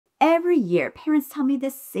Every year, parents tell me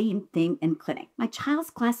the same thing in clinic. My child's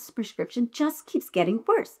glasses prescription just keeps getting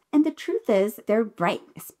worse. And the truth is, they're right,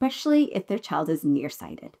 especially if their child is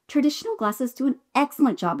nearsighted. Traditional glasses do an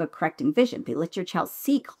excellent job of correcting vision. They let your child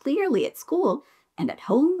see clearly at school and at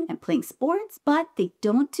home and playing sports, but they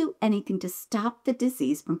don't do anything to stop the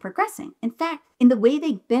disease from progressing. In fact, in the way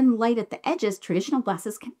they bend light at the edges, traditional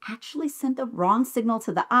glasses can actually send the wrong signal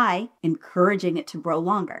to the eye, encouraging it to grow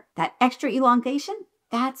longer. That extra elongation,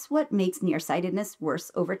 that's what makes nearsightedness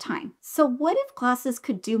worse over time. So what if glasses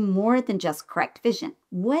could do more than just correct vision?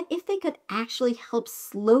 What if they could actually help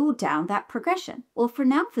slow down that progression? Well, for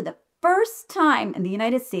now, for the first time in the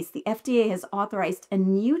United States, the FDA has authorized a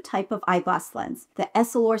new type of eyeglass lens, the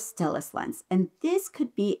Stellest lens, and this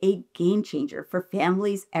could be a game changer for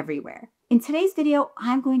families everywhere. In today's video,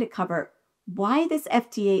 I'm going to cover why this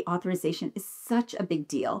FDA authorization is such a big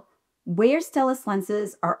deal, where Stellest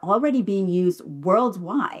lenses are already being used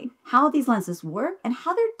worldwide, how these lenses work, and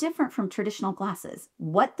how they're different from traditional glasses,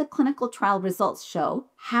 what the clinical trial results show,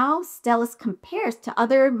 how Stellest compares to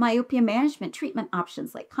other myopia management treatment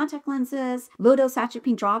options like contact lenses, low-dose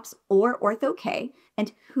atropine drops, or Ortho-K,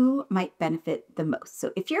 and who might benefit the most.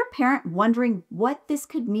 So if you're a parent wondering what this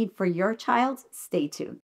could mean for your child, stay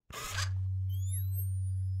tuned.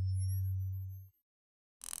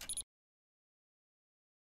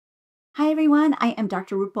 Hi everyone, I am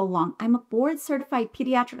Dr. Rupa Wong. I'm a board-certified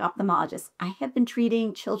pediatric ophthalmologist. I have been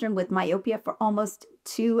treating children with myopia for almost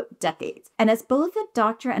 2 decades. And as both a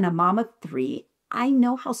doctor and a mom of 3, I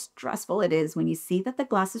know how stressful it is when you see that the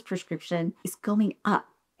glasses prescription is going up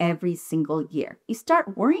every single year. You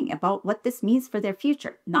start worrying about what this means for their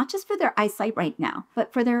future, not just for their eyesight right now,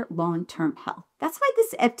 but for their long-term health. That's why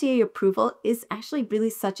this FDA approval is actually really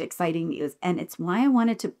such exciting news, and it's why I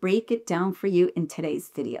wanted to break it down for you in today's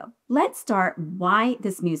video. Let's start why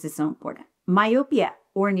this news is so important. Myopia,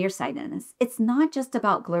 or nearsightedness, it's not just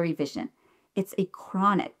about blurry vision. It's a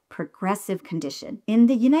chronic, progressive condition. In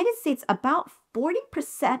the United States, about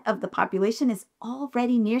 40% of the population is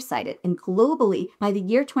already nearsighted, and globally, by the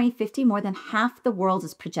year 2050, more than half the world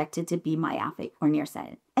is projected to be myopic or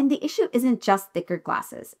nearsighted. And the issue isn't just thicker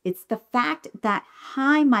glasses. It's the fact that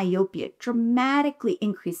high myopia dramatically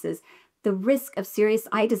increases the risk of serious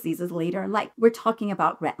eye diseases later in life. We're talking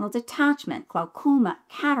about retinal detachment, glaucoma,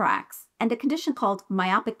 cataracts, and a condition called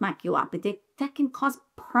myopic maculopathy that can cause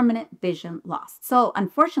permanent vision loss. So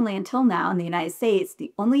unfortunately, until now in the United States,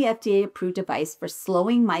 the only FDA-approved device for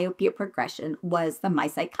slowing myopia progression was the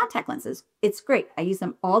MiSight contact lenses. It's great. I use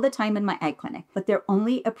them all the time in my eye clinic, but they're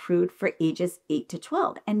only approved for ages 8 to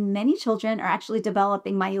 12. And many children are actually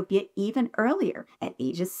developing myopia even earlier, at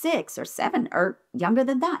ages 6 or 7 or younger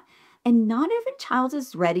than that. And not every child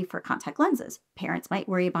is ready for contact lenses. Parents might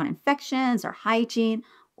worry about infections or hygiene,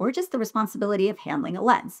 or just the responsibility of handling a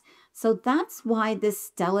lens. So that's why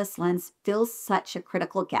this Stellest lens fills such a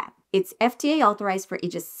critical gap. It's FDA authorized for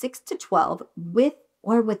ages 6 to 12 with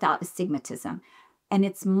or without astigmatism, and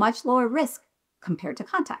it's much lower risk compared to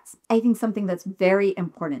contacts. I think something that's very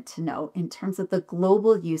important to know in terms of the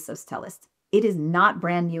global use of Stellest. It is not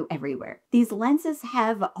brand new everywhere. These lenses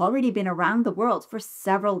have already been around the world for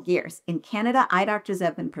several years. In Canada, eye doctors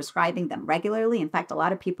have been prescribing them regularly. In fact, a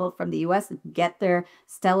lot of people from the US get their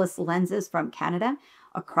Stellest lenses from Canada.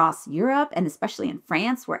 Across Europe, and especially in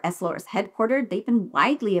France, where Essilor is headquartered, they've been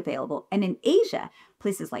widely available. And in Asia,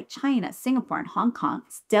 places like China, Singapore, and Hong Kong,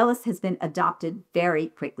 Stellest has been adopted very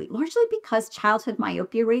quickly, largely because childhood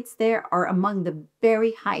myopia rates there are among the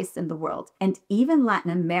very highest in the world. And even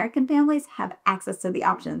Latin American families have access to the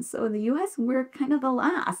options. So in the US, we're kind of the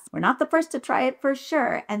last. We're not the first to try it for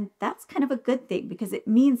sure. And that's kind of a good thing because it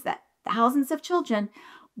means that thousands of children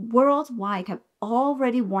worldwide have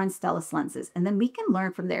already worn Stellest lenses, and then we can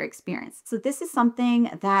learn from their experience. So this is something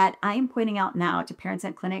that I am pointing out now to parents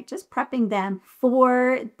in clinic, just prepping them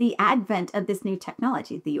for the advent of this new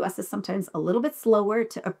technology. The US is sometimes a little bit slower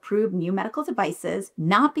to approve new medical devices,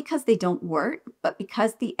 not because they don't work, but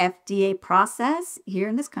because the FDA process here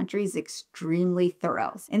in this country is extremely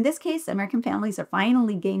thorough. In this case, American families are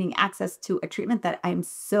finally gaining access to a treatment that I'm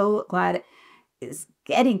so glad is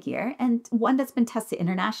getting here, and one that's been tested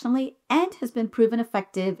internationally and has been proven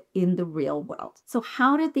effective in the real world. So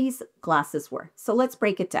how do these glasses work? So let's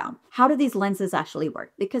break it down. How do these lenses actually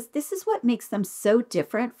work? Because this is what makes them so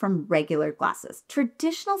different from regular glasses.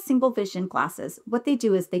 Traditional single vision glasses, what they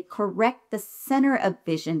do is they correct the center of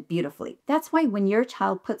vision beautifully. That's why when your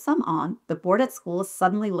child puts them on, the board at school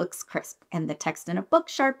suddenly looks crisp and the text in a book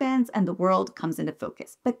sharpens and the world comes into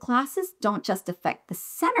focus. But glasses don't just affect the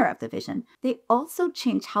center of the vision, they also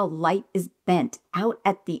change how light is bent out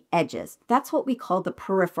at the edges. That's what we call the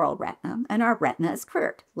peripheral retina, and our retina is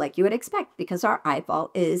curved, like you would expect, because our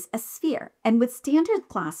eyeball is a sphere. And with standard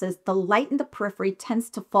glasses, the light in the periphery tends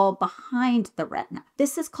to fall behind the retina.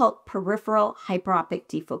 This is called peripheral hyperoptic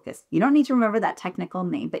defocus. You don't need to remember that technical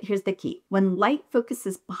name, but here's the key. When light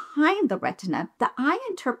focuses behind the retina, the eye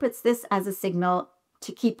interprets this as a signal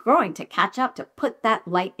to keep growing, to catch up, to put that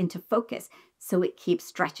light into focus. So it keeps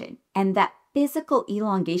stretching. And that physical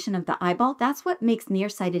elongation of the eyeball, that's what makes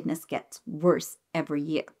nearsightedness get worse every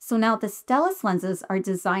year. So now the Stellest lenses are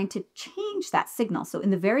designed to change that signal. So in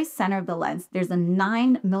the very center of the lens, there's a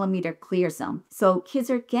 9mm clear zone. So kids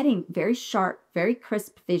are getting very sharp, very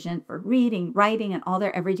crisp vision for reading, writing, and all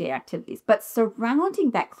their everyday activities. But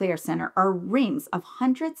surrounding that clear center are rings of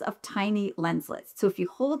hundreds of tiny lenslets. So if you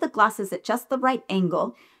hold the glasses at just the right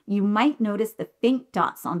angle, you might notice the faint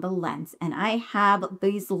dots on the lens, and I have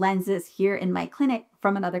these lenses here in my clinic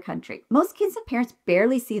from another country. Most kids and parents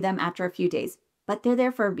barely see them after a few days, but they're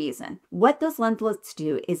there for a reason. What those lenslets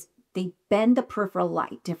do is they bend the peripheral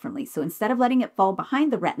light differently. So instead of letting it fall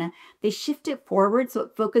behind the retina, they shift it forward so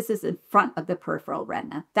it focuses in front of the peripheral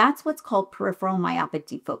retina. That's what's called peripheral myopic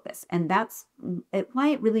defocus. And that's why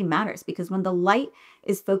it really matters, because when the light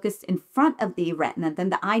is focused in front of the retina, then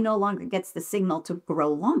the eye no longer gets the signal to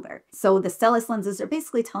grow longer. So the Stellest lenses are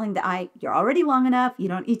basically telling the eye, you're already long enough, you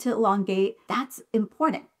don't need to elongate. That's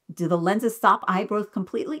important. Do the lenses stop eye growth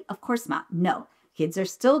completely? Of course not. No. Kids are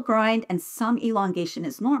still growing and some elongation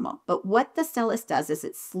is normal. But what the Stellest does is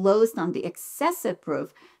it slows down the excessive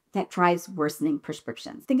growth that drives worsening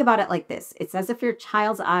prescriptions. Think about it like this. It's as if your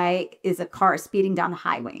child's eye is a car speeding down the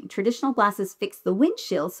highway. Traditional glasses fix the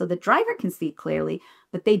windshield so the driver can see clearly,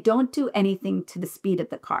 but they don't do anything to the speed of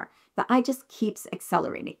the car. The eye just keeps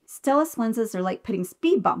accelerating. Stellest lenses are like putting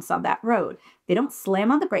speed bumps on that road. They don't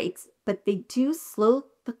slam on the brakes, but they do slow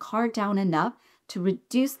the car down enough to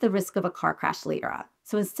reduce the risk of a car crash later on.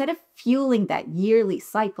 So instead of fueling that yearly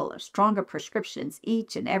cycle of stronger prescriptions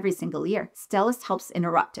each and every single year, Stellest helps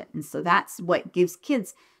interrupt it. And so that's what gives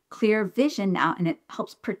kids clear vision now, and it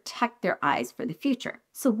helps protect their eyes for the future.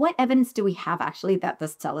 So what evidence do we have actually that the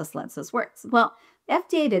Stellest lenses works? Well, the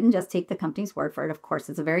FDA didn't just take the company's word for it. Of course,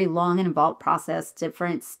 it's a very long and involved process,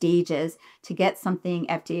 different stages to get something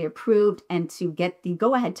FDA approved and to get the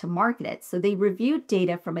go-ahead to market it. So they reviewed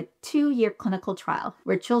data from a 2-year clinical trial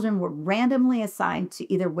where children were randomly assigned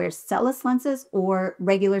to either wear Stellest lenses or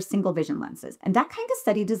regular single vision lenses. And that kind of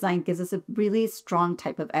study design gives us a really strong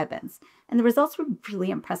type of evidence. And the results were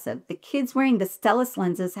really impressive. The kids wearing the Stellest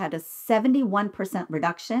lenses had a 71%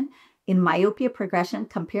 reduction in myopia progression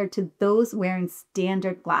compared to those wearing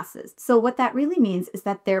standard glasses. So what that really means is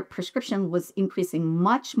that their prescription was increasing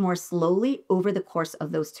much more slowly over the course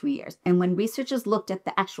of those 2 years. And when researchers looked at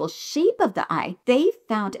the actual shape of the eye, they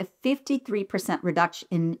found a 53%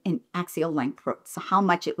 reduction in axial length growth. So how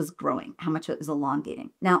much it was growing, how much it was elongating.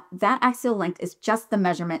 Now, that axial length is just the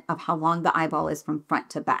measurement of how long the eyeball is from front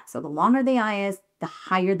to back. So the longer the eye is, the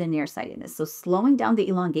higher the nearsightedness. So slowing down the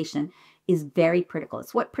elongation is very critical.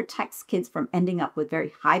 It's what protects kids from ending up with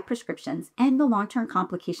very high prescriptions and the long-term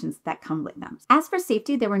complications that come with them. As for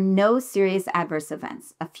safety, there were no serious adverse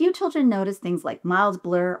events. A few children noticed things like mild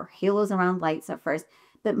blur or halos around lights at first,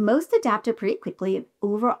 but most adapted pretty quickly, and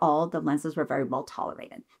overall, the lenses were very well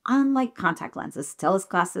tolerated. Unlike contact lenses, Stellest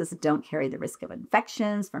glasses don't carry the risk of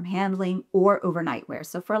infections from handling or overnight wear.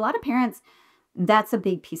 So for a lot of parents, that's a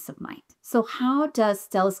big peace of mind. So how does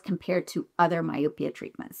Stellest compare to other myopia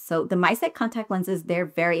treatments? So the MySight contact lenses, they're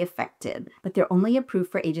very effective, but they're only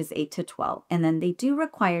approved for ages 8 to 12. And then they do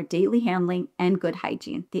require daily handling and good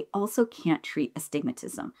hygiene. They also can't treat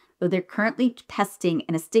astigmatism. Though they're currently testing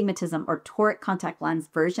an astigmatism or toric contact lens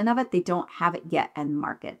version of it, they don't have it yet on the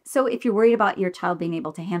market. So if you're worried about your child being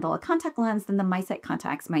able to handle a contact lens, then the MySight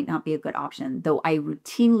contacts might not be a good option, though I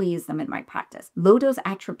routinely use them in my practice. Low-dose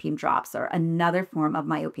atropine drops are another form of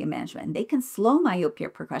myopia management. They can slow myopia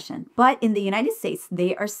progression, but in the United States,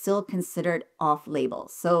 they are still considered off-label.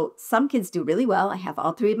 So some kids do really well. I have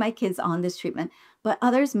all 3 of my kids on this treatment, but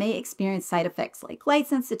others may experience side effects like light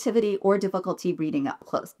sensitivity or difficulty reading up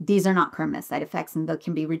close. These are not permanent side effects, and they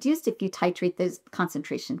can be reduced if you titrate this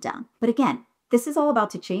concentration down. But again, this is all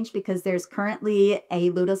about to change because there's currently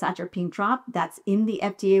a low-dose atropine drop that's in the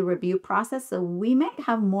FDA review process, so we might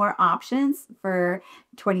have more options for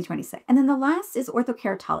 2026. And then the last is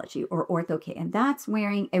orthokeratology, or ortho-K, and that's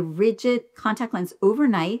wearing a rigid contact lens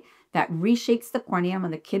overnight that reshapes the cornea.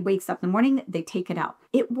 When the kid wakes up in the morning, they take it out.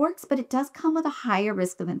 It works, but it does come with a higher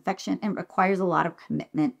risk of infection and requires a lot of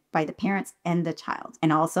commitment by the parents and the child.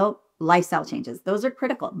 And also lifestyle changes. Those are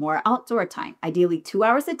critical. More outdoor time, ideally 2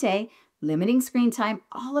 hours a day, limiting screen time,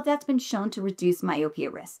 all of that's been shown to reduce myopia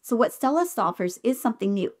risk. So what Stellest offers is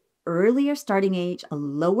something new: earlier starting age, a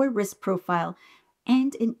lower risk profile,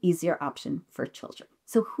 and an easier option for children.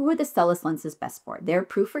 So who are the Stellest lenses best for? They're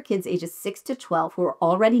approved for kids ages 6 to 12 who are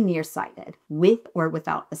already nearsighted, with or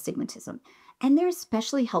without astigmatism. And they're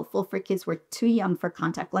especially helpful for kids who are too young for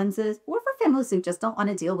contact lenses, or for families who just don't want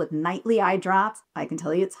to deal with nightly eye drops. I can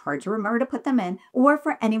tell you it's hard to remember to put them in, or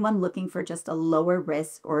for anyone looking for just a lower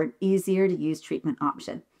risk or an easier to use treatment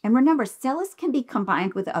option. And remember, Stellest can be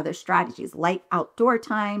combined with other strategies like outdoor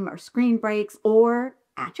time or screen breaks or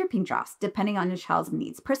atropine drops, depending on your child's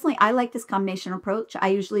needs. Personally, I like this combination approach. I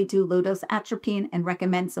usually do low-dose atropine and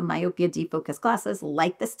recommend some myopia defocus glasses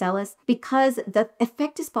like the Stellest, because the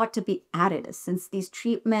effect is thought to be additive, since these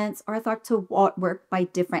treatments are thought to work by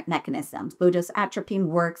different mechanisms. Low-dose atropine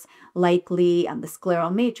works likely on the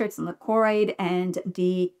scleral matrix and the choroid, and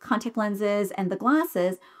the contact lenses and the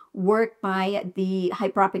glasses work by the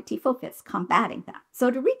hyperoptic defocus, combating that.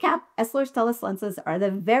 So to recap, Stellest lenses are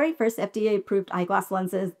the very first FDA-approved eyeglass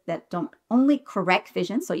lenses that don't only correct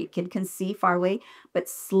vision so your kid can see far away, but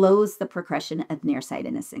slows the progression of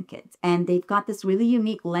nearsightedness in kids. And they've got this really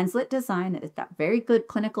unique lenslet design that has got very good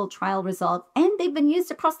clinical trial results, and they've been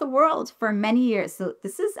used across the world for many years. So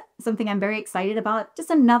this is something I'm very excited about. Just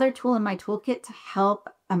another tool in my toolkit to help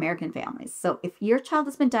American families. So if your child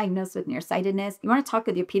has been diagnosed with nearsightedness, you want to talk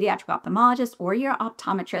with your pediatric ophthalmologist or your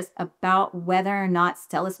optometrist about whether or not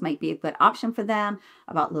Stellest might be a good option for them,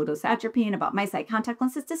 about low-dose atropine, about MiSight contact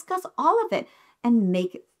lenses, discuss all of it and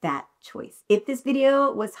make that choice. If this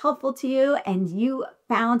video was helpful to you and you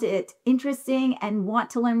found it interesting and want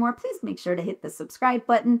to learn more, please make sure to hit the subscribe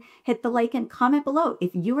button, hit the like, and comment below.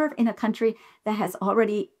 If you are in a country that has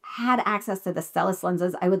already had access to the Stellest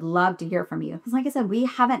lenses, I would love to hear from you. Because like I said, we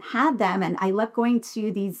haven't had them, and I love going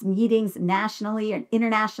to these meetings nationally and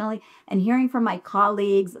internationally and hearing from my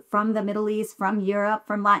colleagues from the Middle East, from Europe,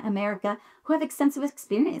 from Latin America, who have extensive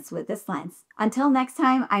experience with this lens. Until next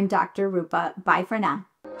time, I'm Dr. Rupa. Bye for now.